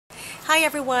Hi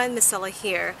everyone, Miss Stella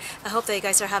here. I hope that you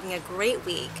guys are having a great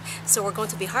week. So we're going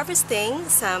to be harvesting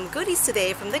some goodies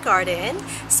today from the garden.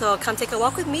 So come take a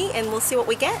walk with me and we'll see what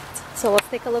we get. So let's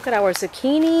take a look at our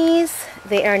zucchinis.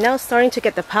 They are now starting to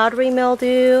get the powdery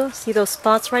mildew. See those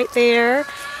spots right there?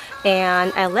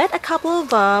 And I let a couple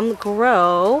of them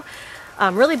grow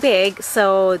really big,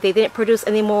 so they didn't produce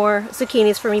any more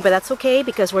zucchinis for me, but that's okay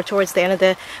because we're towards the end of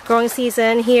the growing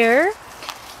season here.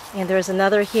 And there's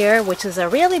another here, which is a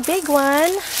really big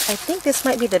one. I think this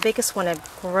might be the biggest one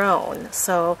I've grown.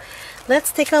 So let's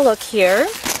take a look here.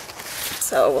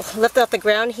 So we'll lift off the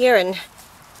ground here and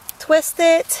twist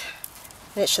it,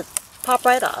 and it should pop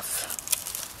right off.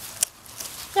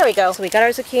 There we go. So we got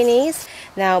our zucchinis.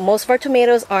 Now most of our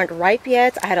tomatoes aren't ripe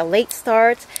yet. I had a late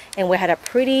start and we had a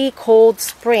pretty cold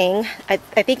spring. I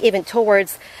think even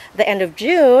towards the end of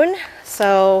June.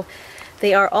 So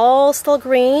they are all still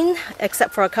green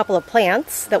except for a couple of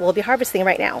plants that we'll be harvesting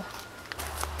right now.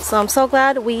 So I'm so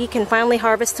glad we can finally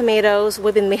harvest tomatoes.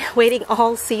 We've been waiting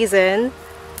all season.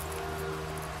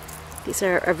 These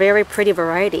are a very pretty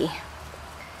variety.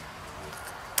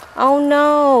 Oh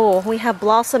no, we have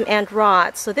blossom end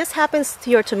rot. So this happens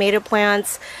to your tomato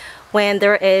plants when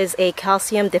there is a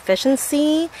calcium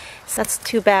deficiency. So that's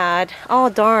too bad. Oh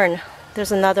darn,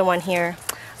 there's another one here.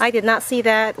 I did not see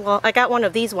that. Well, I got one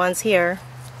of these ones here.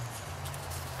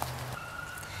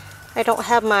 I don't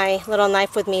have my little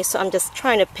knife with me, so I'm just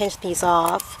trying to pinch these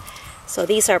off. So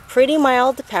these are pretty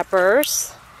mild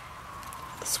peppers.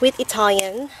 Sweet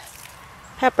Italian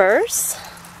peppers.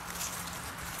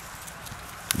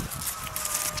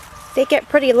 They get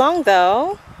pretty long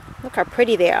though. Look how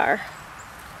pretty they are.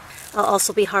 I'll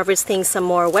also be harvesting some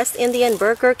more West Indian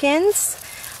burr gherkins.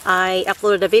 I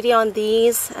uploaded a video on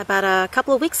these about a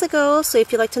couple of weeks ago, so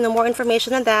if you'd like to know more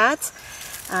information on that.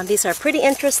 These are pretty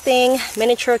interesting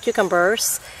miniature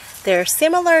cucumbers. They're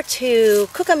similar to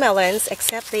cucamelons,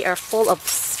 except they are full of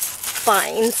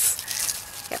spines.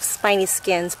 They have spiny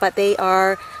skins, but they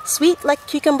are sweet like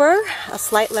cucumber, a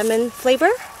slight lemon flavor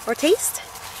or taste.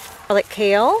 I like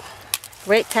kale,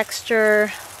 great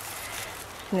texture,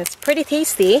 and it's pretty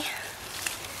tasty.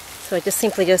 So I just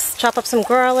simply chop up some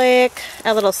garlic,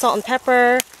 add a little salt and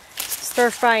pepper, stir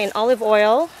fry in olive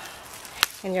oil,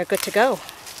 and you're good to go.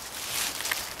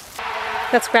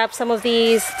 Let's grab some of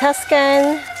these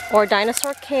Tuscan or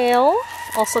dinosaur kale,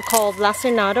 also called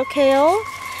lacinato kale.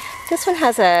 This one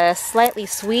has a slightly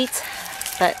sweet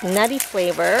but nutty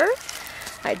flavor.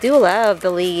 I do love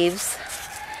the leaves.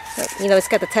 You know, it's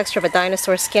got the texture of a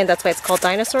dinosaur skin, that's why it's called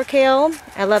dinosaur kale.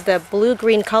 I love the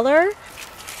blue-green color.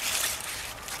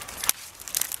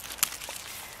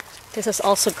 This is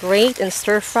also great in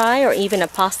stir fry or even a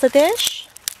pasta dish.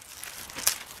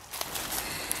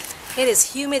 It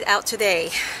is humid out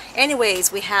today.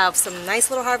 Anyways, we have some nice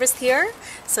little harvest here.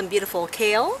 Some beautiful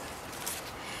kale.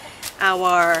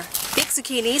 Our big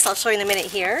zucchinis, I'll show you in a minute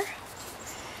here.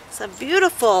 Some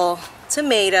beautiful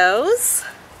tomatoes.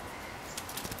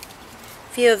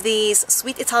 A few of these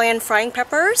sweet Italian frying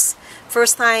peppers.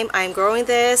 First time I'm growing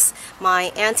this.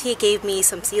 My auntie gave me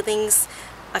some seedlings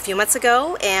a few months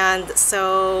ago, and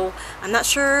so I'm not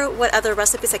sure what other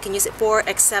recipes I can use it for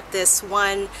except this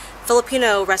one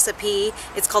Filipino recipe.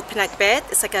 It's called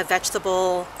pinakbet. It's like a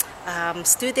vegetable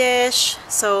stew dish.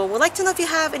 So we'd like to know if you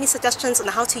have any suggestions on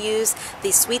how to use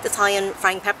these sweet Italian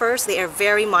frying peppers. They are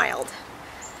very mild.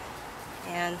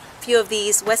 And a few of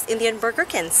these West Indian burr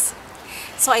gherkins.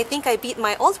 So I think I beat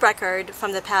my old record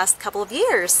from the past couple of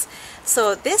years.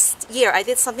 So this year I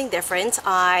did something different.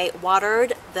 I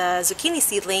watered the zucchini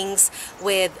seedlings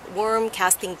with worm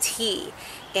casting tea,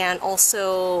 and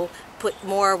also put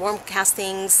more worm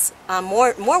castings,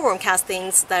 more worm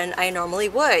castings than I normally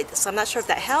would. So I'm not sure if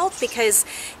that helped, because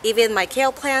even my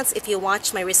kale plants, if you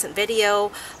watch my recent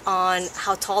video on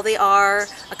how tall they are,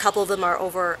 a couple of them are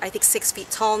over, I think, 6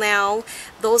 feet tall now.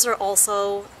 Those are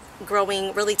also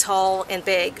growing really tall and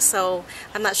big. So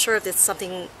I'm not sure if it's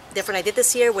something different I did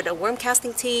this year with a worm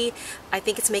casting tea. I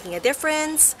think it's making a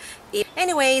difference.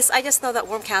 Anyways, I just know that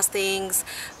worm castings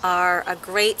are a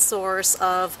great source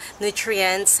of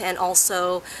nutrients and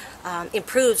also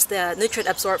improves the nutrient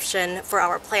absorption for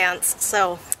our plants.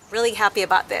 So really happy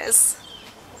about this.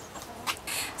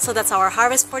 So that's our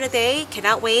harvest for today.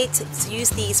 Cannot wait to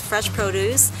use these fresh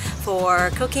produce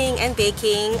for cooking and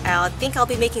baking. I think I'll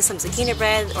be making some zucchini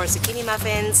bread or zucchini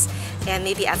muffins and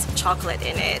maybe add some chocolate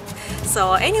in it.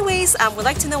 So anyways, would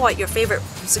like to know what your favorite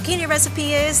zucchini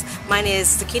recipe is. Mine is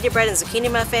zucchini bread and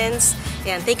zucchini muffins.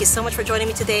 And thank you so much for joining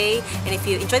me today. And if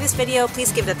you enjoyed this video,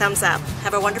 please give it a thumbs up.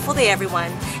 Have a wonderful day,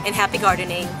 everyone, and happy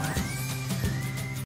gardening.